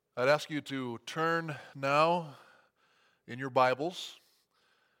I'd ask you to turn now in your Bibles.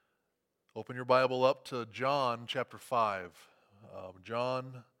 Open your Bible up to John chapter 5.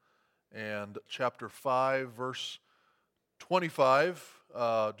 John and chapter 5, verse 25.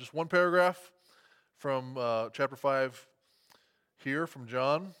 Just one paragraph from chapter 5 here from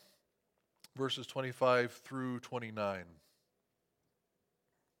John, verses 25 through 29.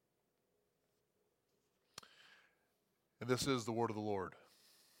 And this is the word of the Lord.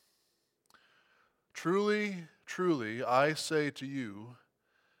 Truly, truly, I say to you,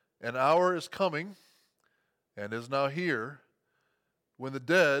 an hour is coming, and is now here, when the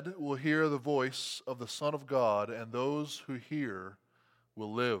dead will hear the voice of the Son of God, and those who hear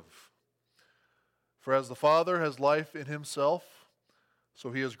will live. For as the Father has life in himself,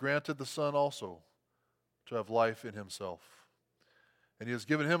 so he has granted the Son also to have life in himself. And he has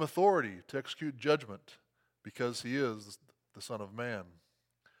given him authority to execute judgment, because he is the Son of Man.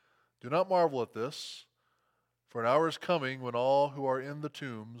 Do not marvel at this, for an hour is coming when all who are in the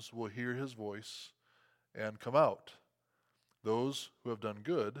tombs will hear his voice and come out, those who have done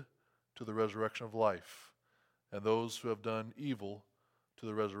good to the resurrection of life, and those who have done evil to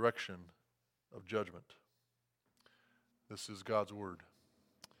the resurrection of judgment. This is God's word.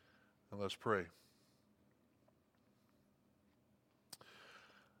 And let's pray.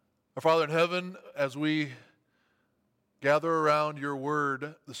 Our Father in heaven, as we gather around your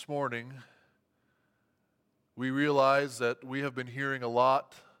word this morning, we realize that we have been hearing a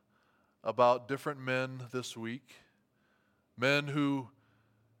lot about different men this week. Men who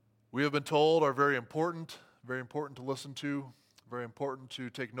we have been told are very important to listen to, very important to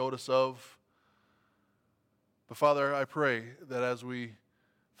take notice of. But Father, I pray that as we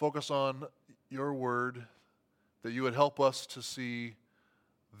focus on your word, that you would help us to see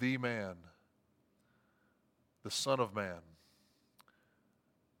the man, the Son of Man,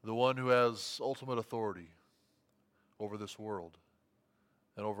 the one who has ultimate authority over this world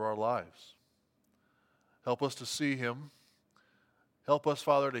and over our lives. Help us to see him. Help us,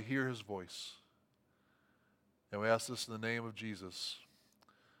 Father, to hear his voice. And we ask this in the name of Jesus.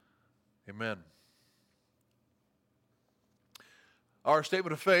 Amen. Our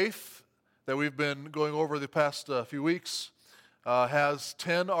statement of faith that we've been going over the past few weeks has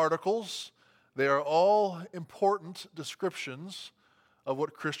 10 articles. They are all important descriptions of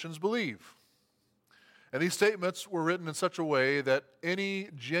what Christians believe. And these statements were written in such a way that any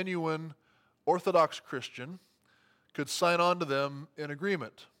genuine Orthodox Christian could sign on to them in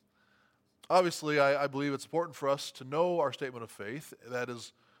agreement. Obviously, I believe it's important for us to know our statement of faith. That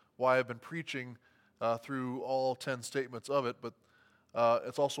is why I've been preaching through all 10 statements of it, but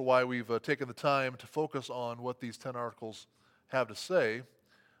it's also why we've taken the time to focus on what these 10 articles have to say.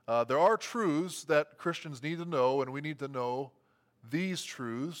 There are truths that Christians need to know, and we need to know these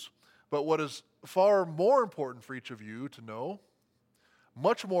truths. But what is far more important for each of you to know,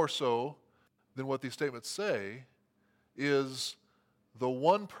 much more so than what these statements say, is the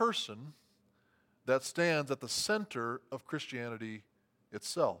one person that stands at the center of Christianity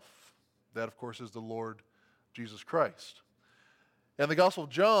itself. That, of course, is the Lord Jesus Christ. And the Gospel of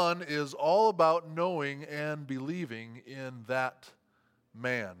John is all about knowing and believing in that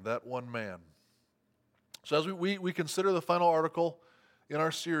man, that one man. So as we consider the final article in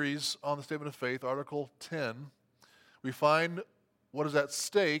our series on the Statement of Faith, Article 10, we find what is at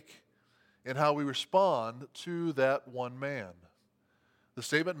stake in how we respond to that one man. The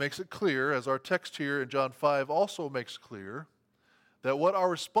statement makes it clear, as our text here in John 5 also makes clear, that what our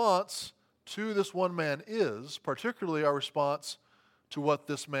response to this one man is, particularly our response to what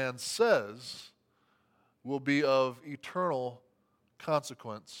this man says, will be of eternal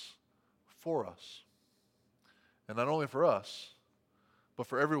consequence for us. And not only for us, but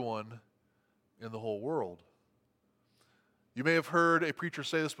for everyone in the whole world. You may have heard a preacher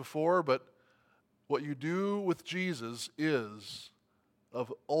say this before, but what you do with Jesus is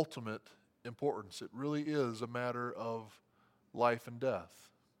of ultimate importance. It really is a matter of life and death.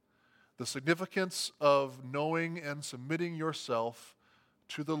 The significance of knowing and submitting yourself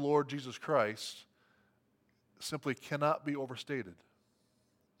to the Lord Jesus Christ simply cannot be overstated.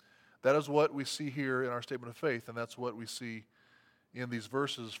 That is what we see here in our statement of faith, and that's what we see in these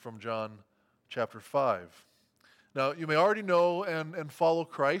verses from John chapter 5. Now, you may already know and follow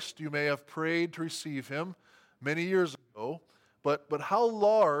Christ. You may have prayed to receive him many years ago, but how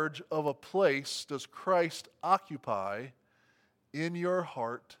large of a place does Christ occupy in your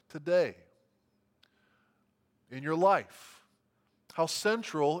heart today? In your life? How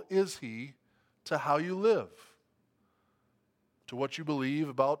central is he to how you live? To what you believe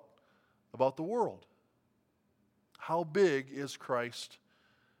about the world? How big is Christ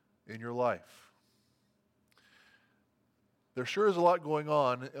in your life. There sure is a lot going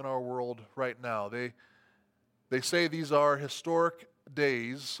on in our world right now. They say these are historic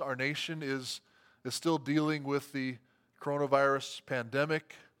days. Our nation is still dealing with the coronavirus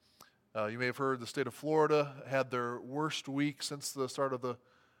pandemic. You may have heard the state of Florida had their worst week since the start of the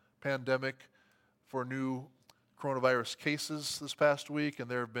pandemic for new coronavirus cases this past week,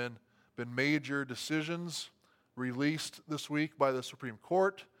 and there have been major decisions released this week by the Supreme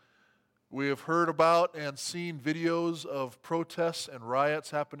Court. We have heard about and seen videos of protests and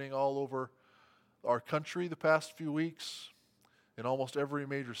riots happening all over our country the past few weeks in almost every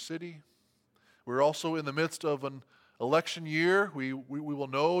major city. We're also in the midst of an election year. We will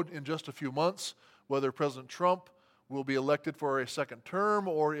know in just a few months whether President Trump will be elected for a second term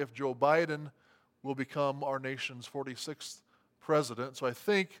or if Joe Biden will become our nation's 46th president. So I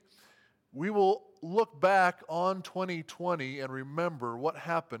think we will look back on 2020 and remember what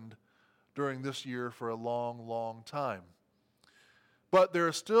happened during this year for a long, long time. But there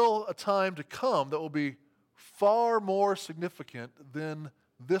is still a time to come that will be far more significant than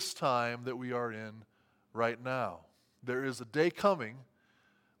this time that we are in right now. There is a day coming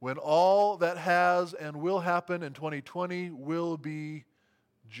when all that has and will happen in 2020 will be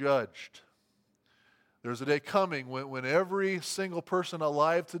judged. There's a day coming when every single person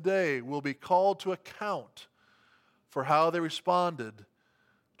alive today will be called to account for how they responded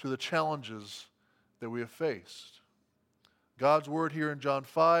to the challenges that we have faced. God's word here in John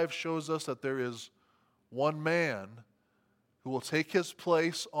 5 shows us that there is one man who will take his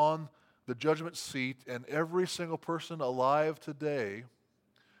place on the judgment seat, and every single person alive today,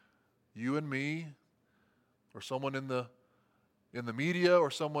 you and me, or someone in the media, or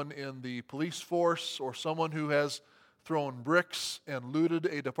someone in the police force, or someone who has thrown bricks and looted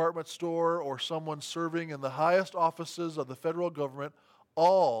a department store, or someone serving in the highest offices of the federal government,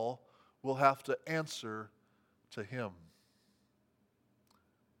 all will have to answer to him.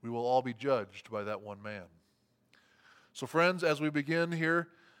 We will all be judged by that one man. So friends, as we begin here,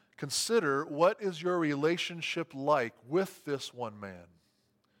 consider, what is your relationship like with this one man?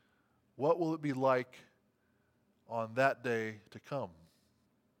 What will it be like on that day to come?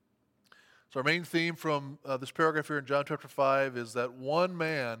 So our main theme from this paragraph here in John chapter 5 is that one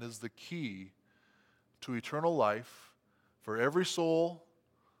man is the key to eternal life for every soul,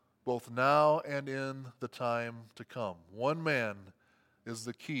 both now and in the time to come. One man is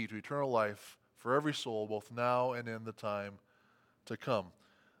the key to eternal life for every soul, both now and in the time to come.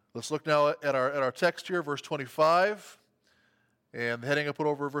 Let's look now at our text here, verse 25. And the heading I put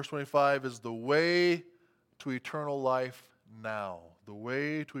over verse 25 is the way to eternal life now. The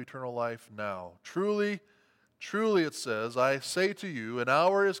way to eternal life now. Truly, truly it says, I say to you, an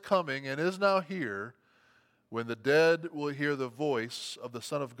hour is coming and is now here when the dead will hear the voice of the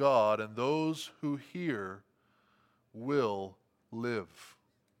Son of God, and those who hear will live.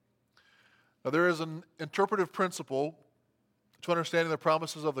 Now there is an interpretive principle to understanding the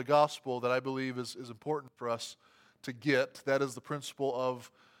promises of the gospel that I believe is important for us to get. That is the principle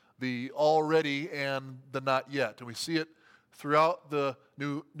of the already and the not yet. And we see it throughout the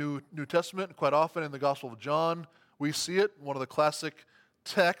New Testament, quite often in the Gospel of John. We see it. One of the classic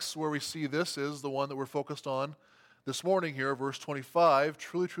texts where we see this is the one that we're focused on this morning here, verse 25.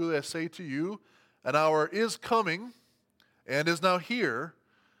 Truly, truly, I say to you, an hour is coming and is now here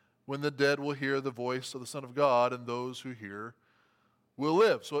when the dead will hear the voice of the Son of God, and those who hear will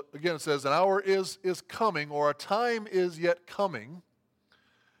live. So again, it says an hour is coming, or a time is yet coming.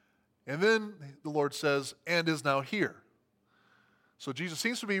 And then the Lord says, and is now here. So Jesus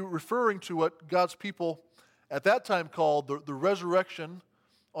seems to be referring to what God's people at that time called the resurrection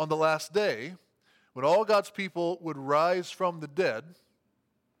on the last day, when all God's people would rise from the dead.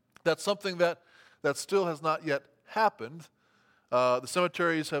 That's something that still has not yet happened. The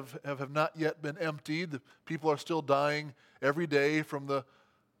cemeteries have not yet been emptied. The people are still dying every day from the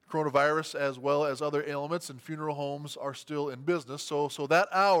coronavirus as well as other ailments, and funeral homes are still in business. So that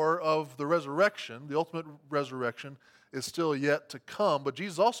hour of the resurrection, the ultimate resurrection, is still yet to come. But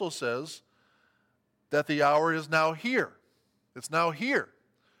Jesus also says that the hour is now here. It's now here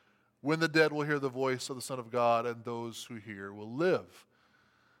when the dead will hear the voice of the Son of God, and those who hear will live.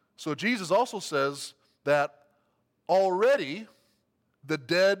 So Jesus also says that already the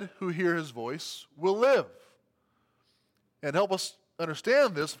dead who hear his voice will live. And help us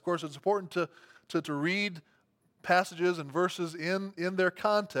understand this, of course, it's important to read passages and verses in their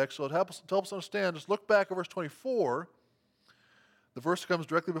context, so it helps us understand. Just look back at verse 24. The verse comes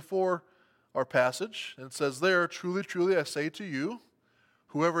directly before our passage, and it says there, truly, truly, I say to you,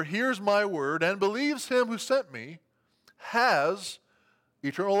 whoever hears my word and believes him who sent me has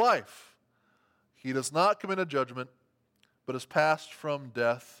eternal life. He does not come into judgment, but is passed from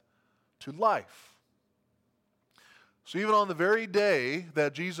death to life. So even on the very day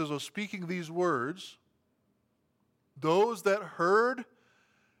that Jesus was speaking these words, those that heard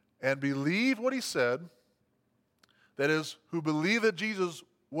and believed what he said, that is, who believe that Jesus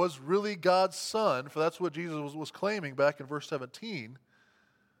was really God's Son, for that's what Jesus was claiming back in verse 17,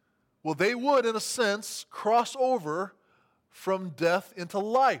 well, they would, in a sense, cross over from death into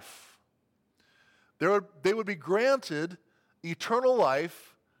life. They would be granted eternal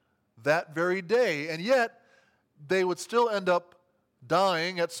life that very day, and yet they would still end up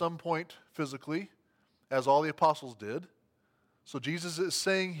dying at some point physically, as all the apostles did. So Jesus is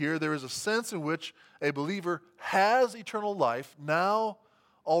saying here there is a sense in which a believer has eternal life now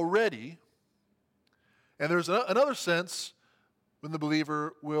already, and there's another sense when the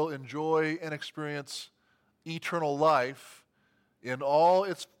believer will enjoy and experience eternal life in all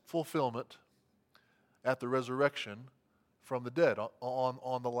its fulfillment at the resurrection from the dead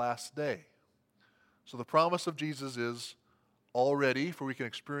on the last day. So the promise of Jesus is already, for we can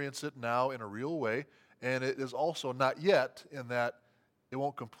experience it now in a real way, and it is also not yet in that it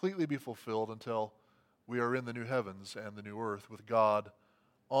won't completely be fulfilled until we are in the new heavens and the new earth with God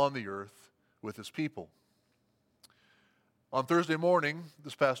on the earth with his people. On Thursday morning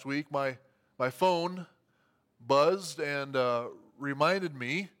this past week, my phone buzzed and reminded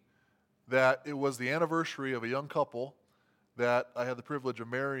me that it was the anniversary of a young couple that I had the privilege of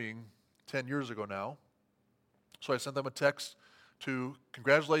marrying 10 years ago now. So I sent them a text to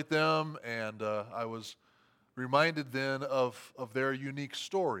congratulate them, and I was reminded then of their unique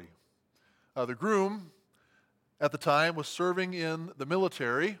story. The groom at the time was serving in the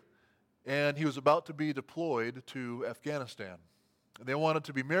military, and he was about to be deployed to Afghanistan. And they wanted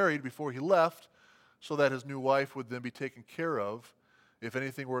to be married before he left so that his new wife would then be taken care of if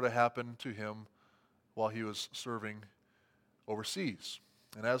anything were to happen to him while he was serving overseas.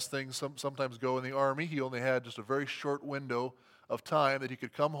 And as things sometimes go in the Army, he only had just a very short window of time that he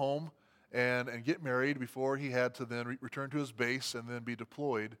could come home and get married before he had to then return to his base and then be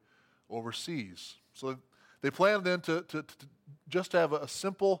deployed overseas. So they planned then to just have a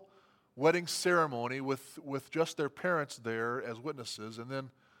simple wedding ceremony with just their parents there as witnesses. And then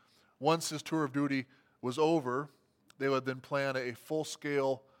once his tour of duty was over, they would then plan a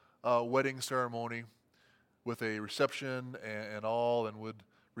full-scale wedding ceremony with a reception and all, and would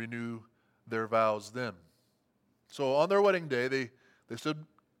renew their vows then. So on their wedding day, they stood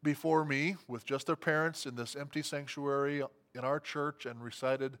before me with just their parents in this empty sanctuary in our church and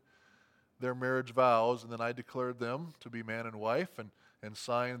recited their marriage vows, and then I declared them to be man and wife and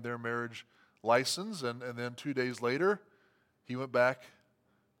signed their marriage license, and then 2 days later, he went back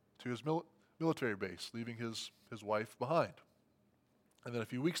to his military base, leaving his wife behind. And then a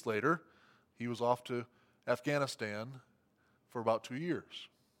few weeks later, he was off to Afghanistan for about 2 years.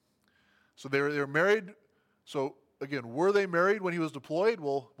 So they were married. So again, were they married when he was deployed?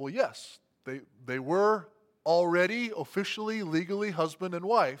 Well, yes. They were already officially, legally husband and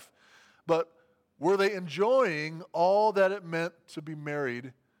wife. But were they enjoying all that it meant to be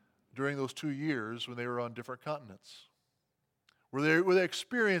married during those 2 years when they were on different continents? Were they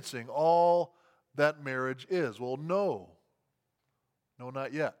experiencing all that marriage is? Well, no. No,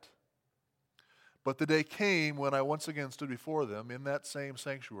 not yet. But the day came when I once again stood before them in that same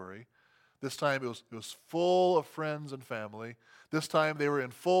sanctuary. This time it was full of friends and family. This time they were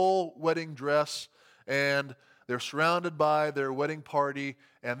in full wedding dress, and they're surrounded by their wedding party.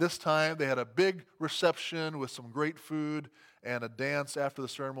 And this time they had a big reception with some great food and a dance after the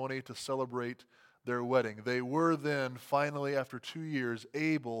ceremony to celebrate their wedding. They were then finally, after 2 years,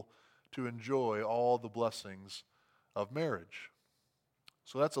 able to enjoy all the blessings of marriage.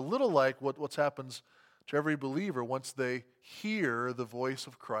 So that's a little like what happens to every believer once they hear the voice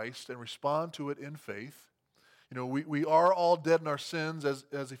of Christ and respond to it in faith. You know, we are all dead in our sins,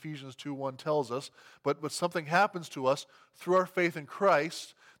 as Ephesians 2:1 tells us, but something happens to us through our faith in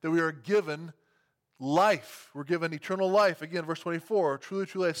Christ, that we are given life. We're given eternal life. Again, verse 24, truly,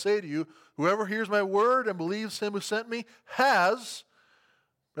 truly I say to you, whoever hears my word and believes him who sent me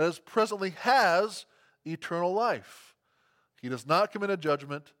presently has eternal life. He does not come into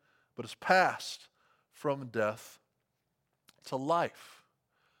judgment, but is passed from death to life.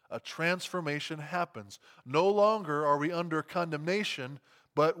 A transformation happens. No longer are we under condemnation,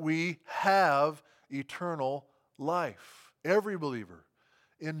 but we have eternal life. Every believer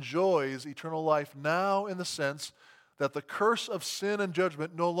enjoys eternal life now in the sense that the curse of sin and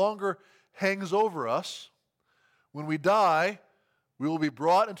judgment no longer hangs over us. When we die, we will be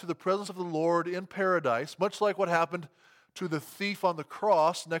brought into the presence of the Lord in paradise, much like what happened to the thief on the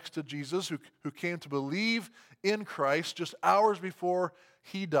cross next to Jesus who came to believe in Christ just hours before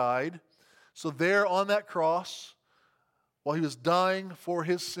he died. So there on that cross, while he was dying for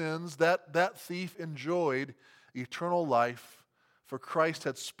his sins, that thief enjoyed eternal life, for Christ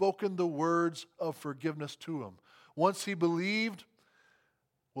had spoken the words of forgiveness to him. Once he believed,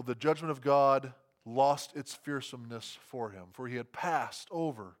 well, the judgment of God lost its fearsomeness for him, for he had passed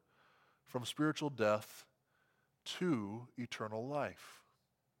over from spiritual death to eternal life.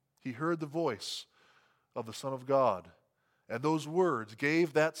 He heard the voice of the Son of God, and those words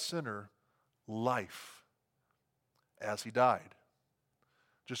gave that sinner life as he died.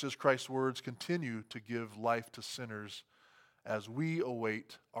 Just as Christ's words continue to give life to sinners as we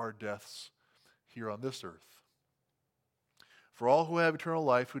await our deaths here on this earth. For all who have eternal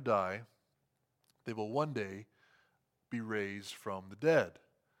life who die, they will one day be raised from the dead,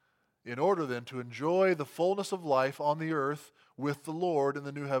 in order then to enjoy the fullness of life on the earth with the Lord in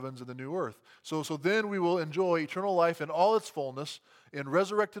the new heavens and the new earth. So then we will enjoy eternal life in all its fullness in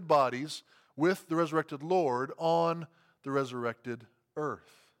resurrected bodies with the resurrected Lord on the resurrected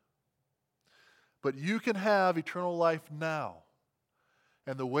earth. But you can have eternal life now.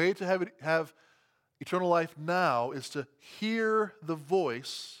 And the way to have eternal life now is to hear the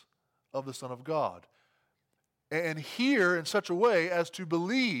voice of the Son of God. And hear in such a way as to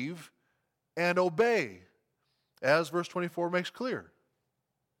believe and obey, as verse 24 makes clear.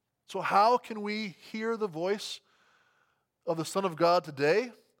 So how can we hear the voice of the Son of God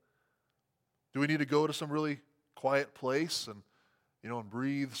today? Do we need to go to some really quiet place and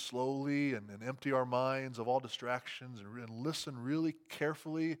breathe slowly and empty our minds of all distractions and listen really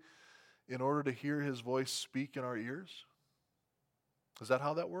carefully in order to hear his voice speak in our ears? Is that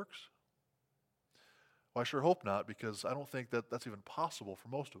how that works? Well, I sure hope not, because I don't think that that's even possible for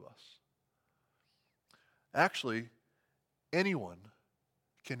most of us. Actually, anyone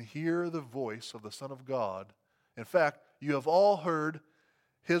can hear the voice of the Son of God. In fact, you have all heard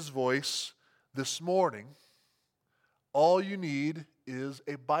his voice this morning. All you need is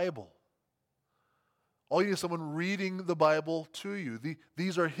a Bible. All you need is someone reading the Bible to you.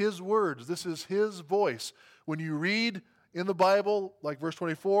 These are his words. This is his voice. When you read in the Bible, like verse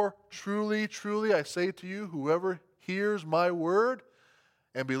 24, truly, truly, I say to you, whoever hears my word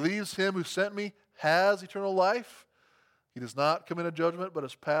and believes him who sent me has eternal life. He does not come into judgment, but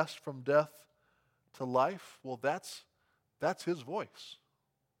has passed from death to life. Well, that's his voice.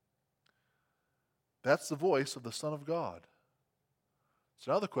 That's the voice of the Son of God.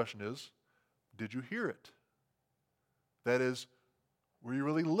 So now the question is, did you hear it? That is, were you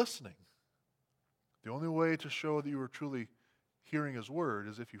really listening? The only way to show that you are truly hearing his word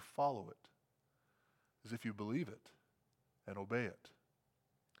is if you follow it, is if you believe it and obey it.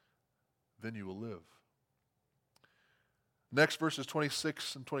 Then you will live. Next, verses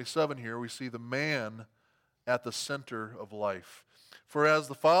 26 and 27 here, we see the man at the center of life. For as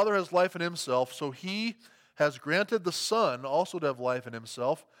the Father has life in himself, so he has granted the Son also to have life in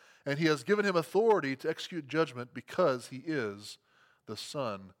himself, and he has given him authority to execute judgment because he is the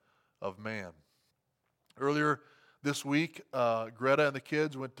Son of Man. Earlier this week, Greta and the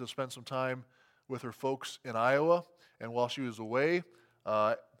kids went to spend some time with her folks in Iowa, and while she was away,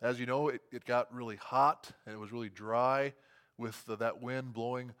 as you know, it got really hot, and it was really dry with that wind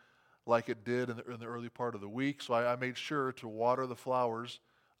blowing like it did in the early part of the week. So I made sure to water the flowers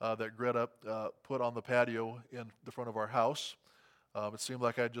that Greta put on the patio in the front of our house. It seemed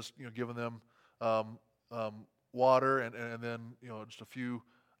like I'd just given them water, and then just a few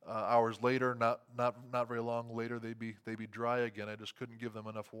hours later, not very long later, they'd be dry again. I just couldn't give them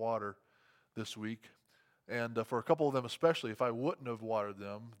enough water this week. And for a couple of them especially, if I wouldn't have watered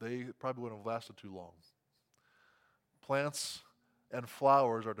them, they probably wouldn't have lasted too long. Plants and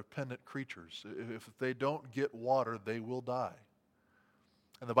flowers are dependent creatures. If they don't get water, they will die.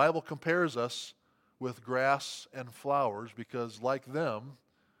 And the Bible compares us with grass and flowers because, like them,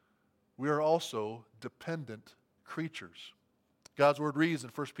 we are also dependent creatures. God's word reads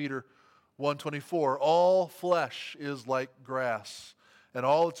in 1 Peter 1:24, all flesh is like grass, and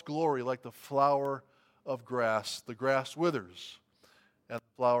all its glory like the flower of grass. The grass withers, and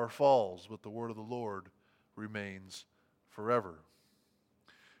the flower falls, but the word of the Lord remains forever.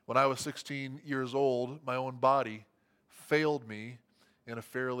 When I was 16 years old, my own body failed me in a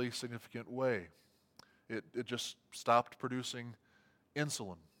fairly significant way. It just stopped producing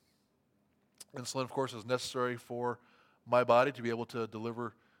insulin. Insulin, of course, is necessary for my body to be able to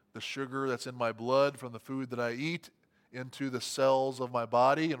deliver the sugar that's in my blood from the food that I eat into the cells of my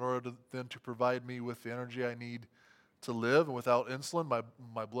body in order then to provide me with the energy I need to live. And without insulin,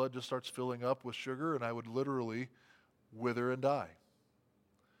 my blood just starts filling up with sugar, and I would literally wither and die.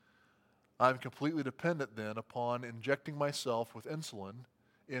 I'm completely dependent then upon injecting myself with insulin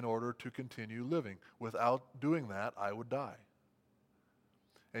in order to continue living. Without doing that, I would die.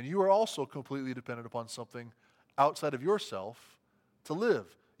 And you are also completely dependent upon something outside of yourself to live.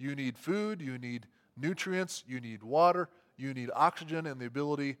 You need food, you need nutrients, you need water, you need oxygen and the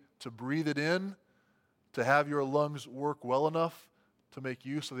ability to breathe it in, to have your lungs work well enough to make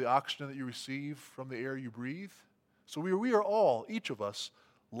use of the oxygen that you receive from the air you breathe. So we are all, each of us,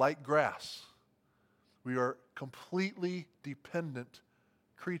 like grass. We are completely dependent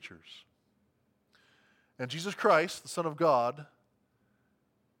creatures. And Jesus Christ, the Son of God,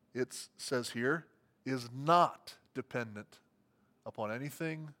 it says here, is not dependent upon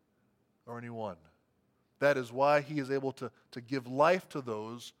anything or anyone. That is why he is able to give life to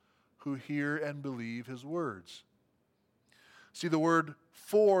those who hear and believe his words. See the word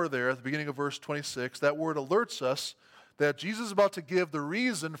 "for" there at the beginning of verse 26. That word alerts us that Jesus is about to give the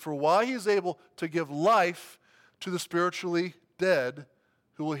reason for why he is able to give life to the spiritually dead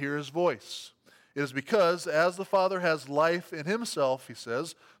who will hear his voice. It is because as the Father has life in himself, he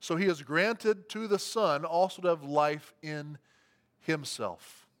says, so he has granted to the Son also to have life in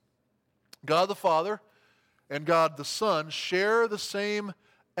himself. God the Father and God the Son share the same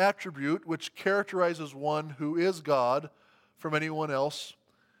attribute which characterizes one who is God from anyone else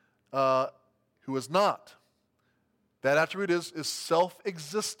who is not. That attribute is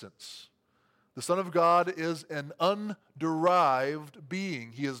self-existence. The Son of God is an underived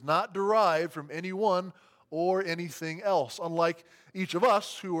being. He is not derived from anyone or anything else, unlike each of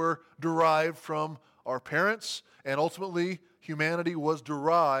us who are derived from our parents, and ultimately humanity was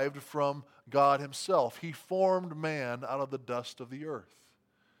derived from God himself. He formed man out of the dust of the earth.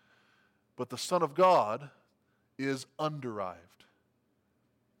 But the Son of God is underived.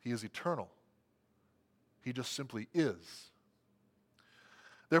 He is eternal. He just simply is.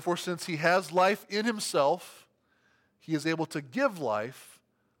 Therefore, since he has life in himself, he is able to give life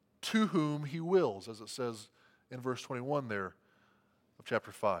to whom he wills, as it says in verse 21 there of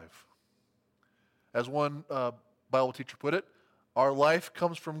chapter 5. As one Bible teacher put it, our life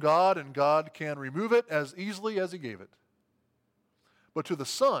comes from God, and God can remove it as easily as he gave it. But to the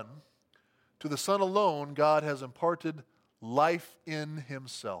Son alone, God has imparted life in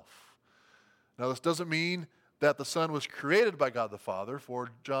himself. Now, this doesn't mean that the Son was created by God the Father,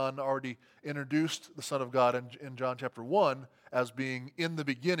 for John already introduced the Son of God in John chapter 1 as being in the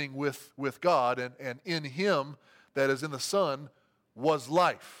beginning with God, and in him, that is in the Son, was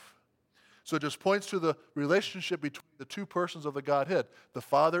life. So it just points to the relationship between the two persons of the Godhead. The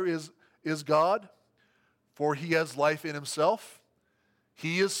Father is God, for he has life in himself.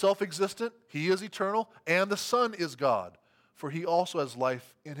 He is self-existent, he is eternal, and the Son is God, for he also has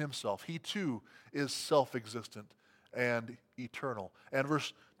life in himself. He too is self-existent and eternal. And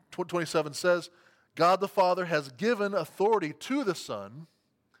verse 27 says, God the Father has given authority to the Son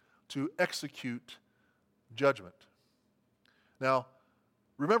to execute judgment. Now,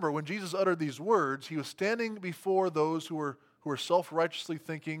 remember, when Jesus uttered these words, he was standing before those who were self-righteously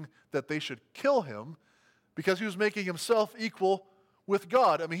thinking that they should kill him because he was making himself equal with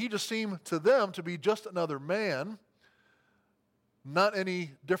God. I mean, he just seemed to them to be just another man, not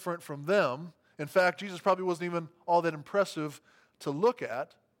any different from them. In fact, Jesus probably wasn't even all that impressive to look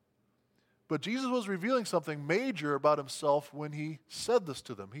at. But Jesus was revealing something major about himself when he said this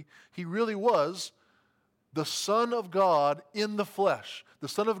to them. He really was the Son of God in the flesh, the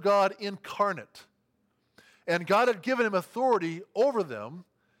Son of God incarnate. And God had given him authority over them,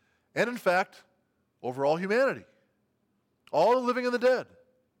 and in fact, over all humanity, all the living and the dead.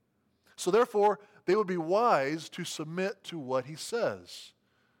 So therefore, they would be wise to submit to what he says.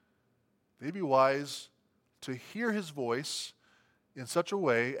 They'd be wise to hear his voice in such a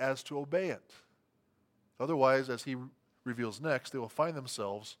way as to obey it. Otherwise, as he reveals next, they will find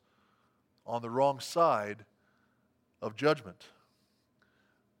themselves on the wrong side of judgment,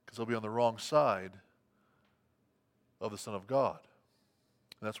 because they'll be on the wrong side of the Son of God.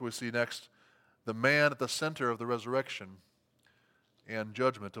 And that's what we see next, the man at the center of the resurrection and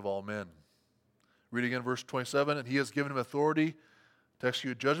judgment of all men. Read again verse 27, and he has given him authority to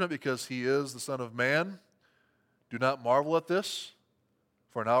execute judgment because he is the Son of Man. Do not marvel at this,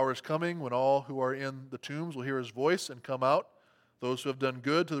 for an hour is coming when all who are in the tombs will hear his voice and come out, those who have done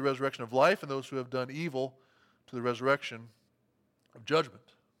good to the resurrection of life, and those who have done evil to the resurrection of judgment.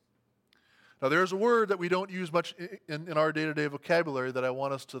 Now there's a word that we don't use much in our day-to-day vocabulary that I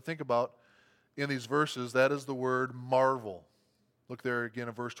want us to think about in these verses. That is the word marvel. Look there again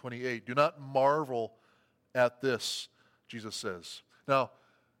in verse 28. Do not marvel at this, Jesus says. Now,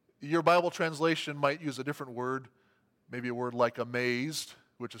 your Bible translation might use a different word. maybe a word like amazed,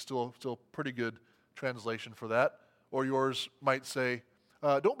 which is still pretty good translation for that. Or yours might say,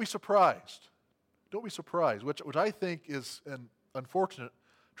 don't be surprised. Don't be surprised, which I think is an unfortunate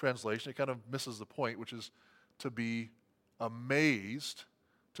translation. It kind of misses the point, which is to be amazed,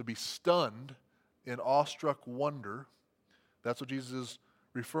 to be stunned in awestruck wonder. That's what Jesus is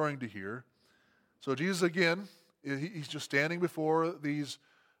referring to here. So Jesus, again, he's just standing before these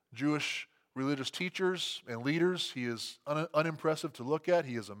Jewish religious teachers and leaders. He is unimpressive to look at.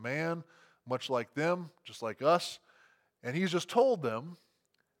 He is a man, much like them, just like us. And he's just told them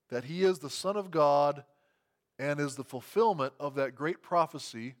that he is the Son of God and is the fulfillment of that great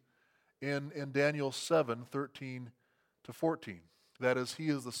prophecy in Daniel 7:13 to 14. That is, he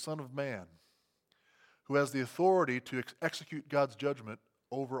is the Son of Man who has the authority to execute God's judgment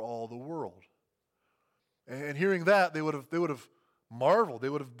over all the world. And hearing that, they would have marveled. They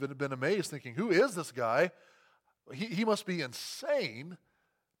would have been amazed, thinking, who is this guy? He must be insane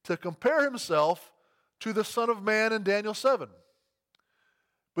to compare himself to the Son of Man in Daniel 7.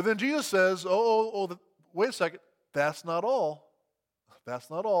 But then Jesus says, wait a second, that's not all. That's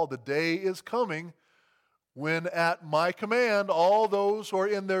not all. The day is coming when at my command all those who are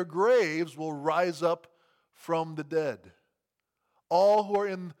in their graves will rise up from the dead. All who are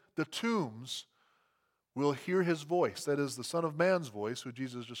in the tombs will hear his voice. That is the Son of Man's voice, who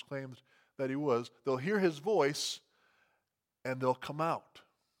Jesus just claimed that he was. They'll hear his voice and they'll come out.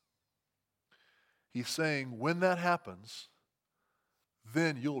 He's saying when that happens,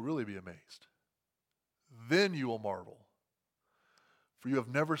 then you'll really be amazed. Then you will marvel. For you have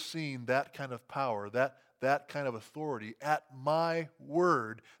never seen that kind of power, that kind of authority. At my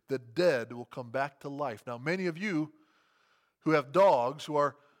word, the dead will come back to life. Now, many of you who have dogs, who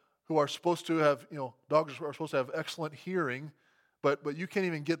are supposed to have, dogs are supposed to have excellent hearing, but you can't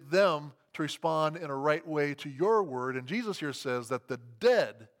even get them to respond in a right way to your word. And Jesus here says that the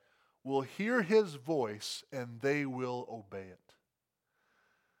dead will hear his voice and they will obey it.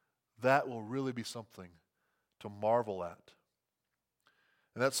 That will really be something to marvel at.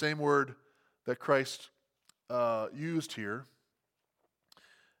 And that same word that Christ used here,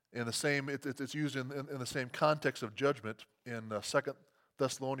 it's used in the same context of judgment in 2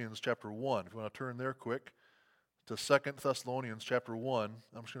 Thessalonians chapter 1. If you want to turn there quick to 2 Thessalonians chapter 1,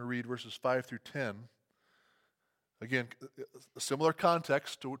 I'm just going to read verses 5 through 10. Again, a similar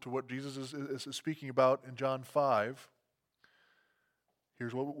context to what Jesus is speaking about in John 5.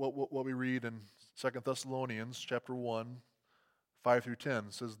 Here's what we read in 2 Thessalonians chapter 1, 5 through 10.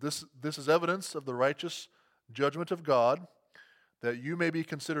 It says, This is evidence of the righteous judgment of God, that you may be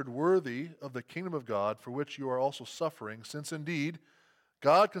considered worthy of the kingdom of God, for which you are also suffering, since indeed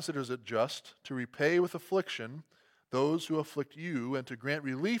God considers it just to repay with affliction those who afflict you, and to grant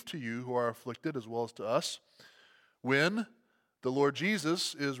relief to you who are afflicted as well as to us, when the Lord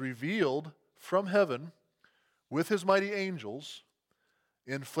Jesus is revealed from heaven with his mighty angels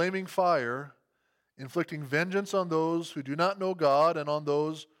in flaming fire, inflicting vengeance on those who do not know God and on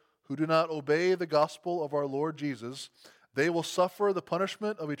those who do not obey the gospel of our Lord Jesus. They will suffer the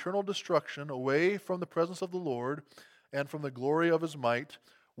punishment of eternal destruction away from the presence of the Lord and from the glory of his might,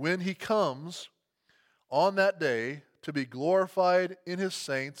 when he comes on that day to be glorified in his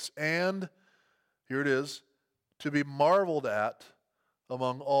saints and, here it is, to be marveled at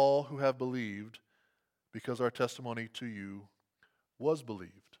among all who have believed, because our testimony to you was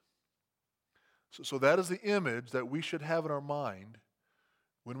believed. So that is the image that we should have in our mind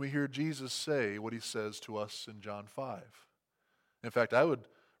when we hear Jesus say what he says to us in John 5. In fact, I would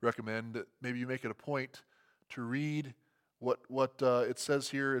recommend that maybe you make it a point to read what it says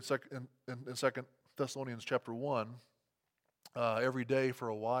here in 2 Thessalonians chapter 1 every day for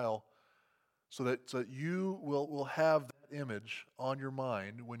a while, so that you will have that image on your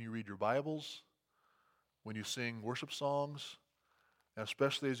mind when you read your Bibles, when you sing worship songs, and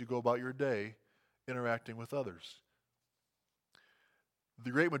especially as you go about your day interacting with others. The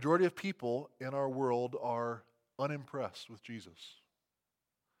great majority of people in our world are unimpressed with Jesus.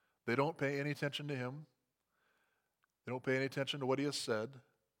 They don't pay any attention to him. They don't pay any attention to what he has said.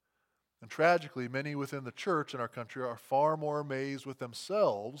 And tragically, many within the church in our country are far more amazed with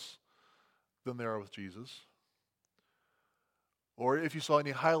themselves than they are with Jesus. Or if you saw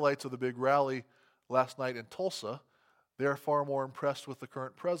any highlights of the big rally last night in Tulsa, they are far more impressed with the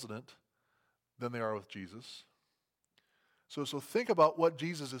current president than they are with Jesus. So think about what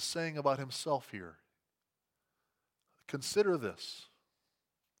Jesus is saying about himself here. Consider this.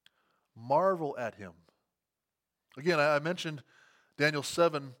 Marvel at him. Again, I mentioned Daniel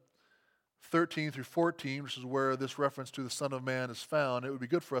 7, 13 through 14, which is where this reference to the Son of Man is found. It would be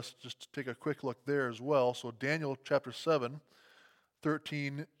good for us just to take a quick look there as well. So Daniel chapter 7,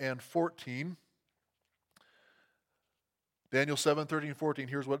 13 and 14. Daniel 7, 13, 14,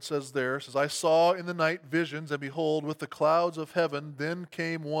 here's what it says there. It says, I saw in the night visions, and behold, with the clouds of heaven, then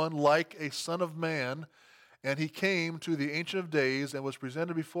came one like a son of man, and he came to the Ancient of Days, and was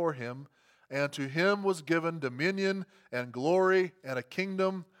presented before him, and to him was given dominion and glory and a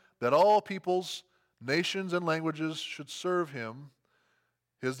kingdom, that all peoples, nations, and languages should serve him.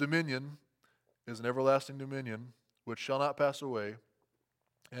 His dominion is an everlasting dominion, which shall not pass away,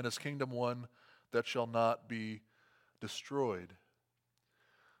 and his kingdom one that shall not be destroyed.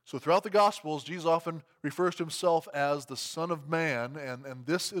 So throughout the Gospels, Jesus often refers to himself as the Son of Man, and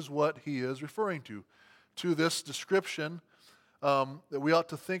this is what he is referring to this description that we ought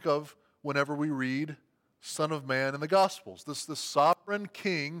to think of whenever we read Son of Man in the Gospels. This sovereign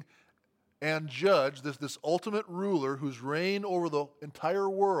king and judge, this ultimate ruler whose reign over the entire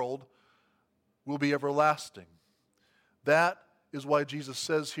world will be everlasting. That is why Jesus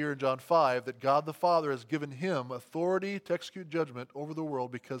says here in John 5 that God the Father has given him authority to execute judgment over the world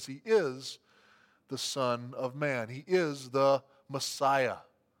because he is the Son of Man. He is the Messiah.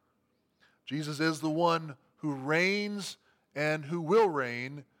 Jesus is the one who reigns and who will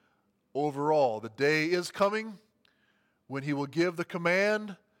reign over all. The day is coming when he will give the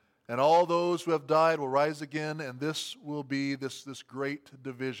command, and all those who have died will rise again, and this will be this great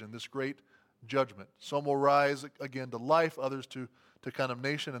division, this great judgment. Some will rise again to life, others to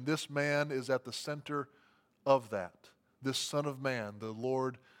condemnation, and this man is at the center of that, this Son of Man, the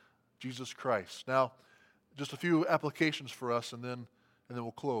Lord Jesus Christ. Now, just a few applications for us, and then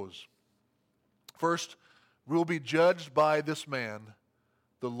we'll close. First, we will be judged by this man,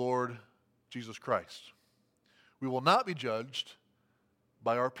 the Lord Jesus Christ. We will not be judged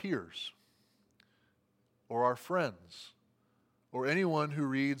by our peers or our friends or anyone who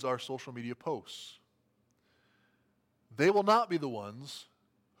reads our social media posts. They will not be the ones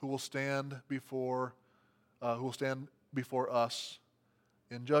who will stand before us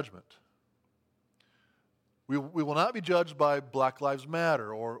in judgment. We will not be judged by Black Lives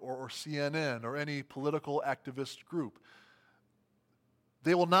Matter or CNN or any political activist group.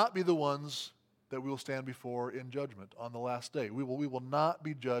 They will not be the ones that we will stand before in judgment on the last day. We will not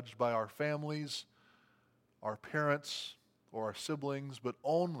be judged by our families, our parents, or our siblings, but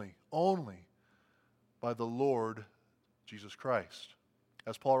only by the Lord Jesus Christ.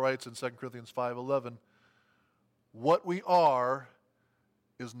 As Paul writes in 2 Corinthians 5:11, what we are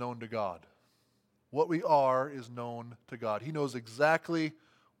is known to God. What we are is known to God. He knows exactly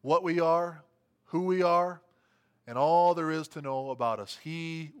what we are, who we are, and all there is to know about us.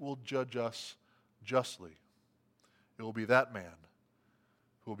 He will judge us justly. It will be that man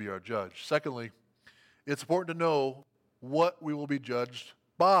who will be our judge. Secondly, it's important to know what we will be judged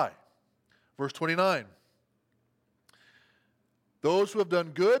by. Verse 29. Those who have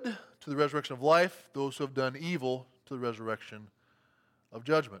done good to the resurrection of life, those who have done evil to the resurrection of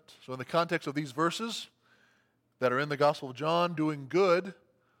judgment. So in the context of these verses that are in the Gospel of John, doing good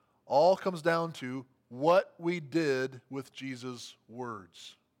all comes down to what we did with Jesus'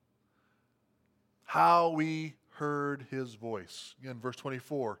 words. How we heard his voice. Again, verse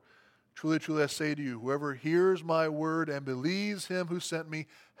 24. Truly, truly, I say to you, whoever hears my word and believes him who sent me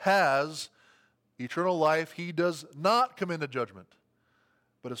has eternal life. He does not come into judgment,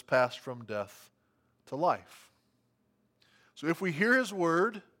 but is passed from death to life. So if we hear his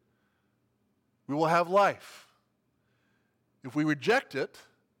word, we will have life. If we reject it,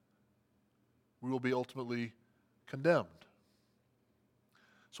 we will be ultimately condemned.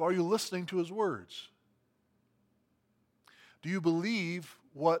 So are you listening to his words? Do you believe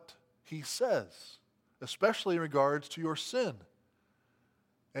what he says, especially in regards to your sin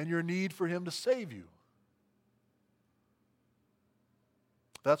and your need for him to save you?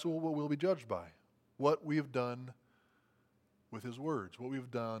 That's what we'll be judged by. What we have done with his words, what we've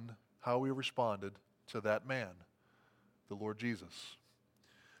done, how we have responded to that man, the Lord Jesus.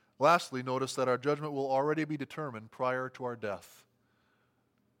 Lastly, notice that our judgment will already be determined prior to our death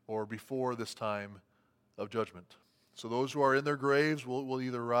or before this time of judgment. So those who are in their graves will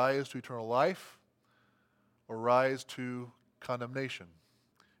either rise to eternal life or rise to condemnation.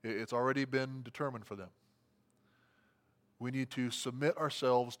 It's already been determined for them. We need to submit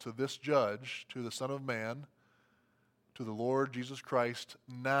ourselves to this judge, to the Son of Man, to the Lord Jesus Christ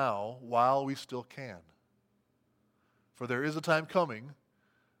now while we still can. For there is a time coming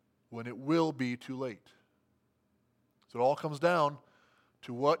when it will be too late. So it all comes down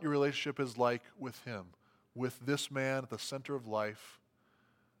to what your relationship is like with him, with this man at the center of life,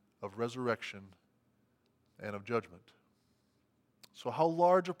 of resurrection and of judgment. So how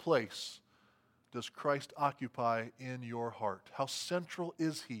large a place does Christ occupy in your heart? How central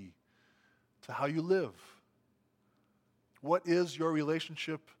is he to how you live? What is your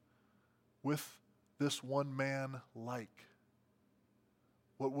relationship with this one man like?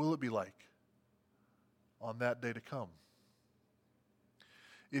 What will it be like on that day to come?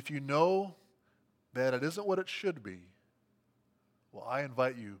 If you know that it isn't what it should be, well, I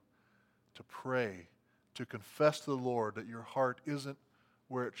invite you to pray, to confess to the Lord that your heart isn't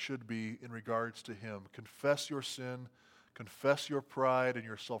where it should be in regards to him. Confess your sin, confess your pride and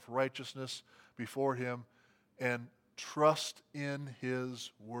your self-righteousness before him, and trust in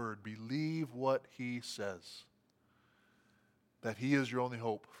his word. Believe what he says, that he is your only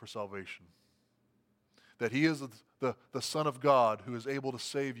hope for salvation, that he is the Son of God who is able to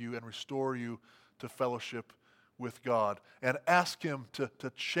save you and restore you to fellowship with God. And ask him to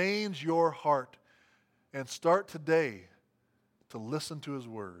change your heart and start today to listen to his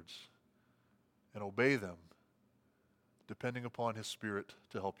words and obey them, depending upon his Spirit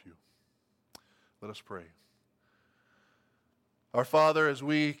to help you. Let us pray. Our Father, as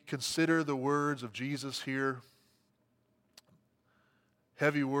we consider the words of Jesus here,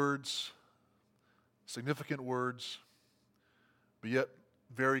 heavy words, significant words, but yet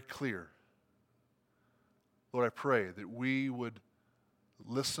very clear. Lord, I pray that we would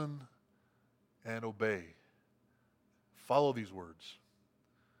listen and obey. Follow these words.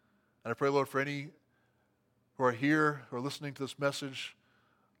 And I pray, Lord, for any who are here, who are listening to this message,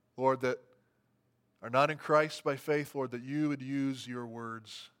 Lord, that are not in Christ by faith, Lord, that you would use your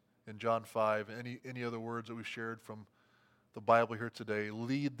words in John 5, any other words that we've shared from the Bible here today.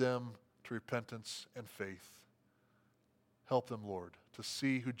 Lead them to repentance and faith. Help them, Lord, to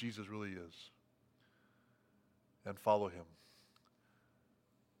see who Jesus really is and follow him.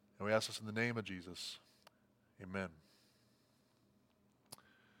 And we ask this in the name of Jesus. Amen.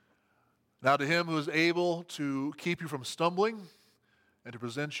 Now to him who is able to keep you from stumbling and to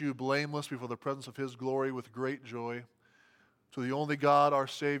present you blameless before the presence of his glory with great joy, to the only God, our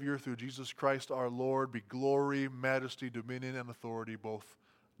Savior, through Jesus Christ our Lord, be glory, majesty, dominion, and authority, both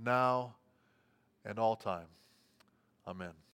now and all time. Amen.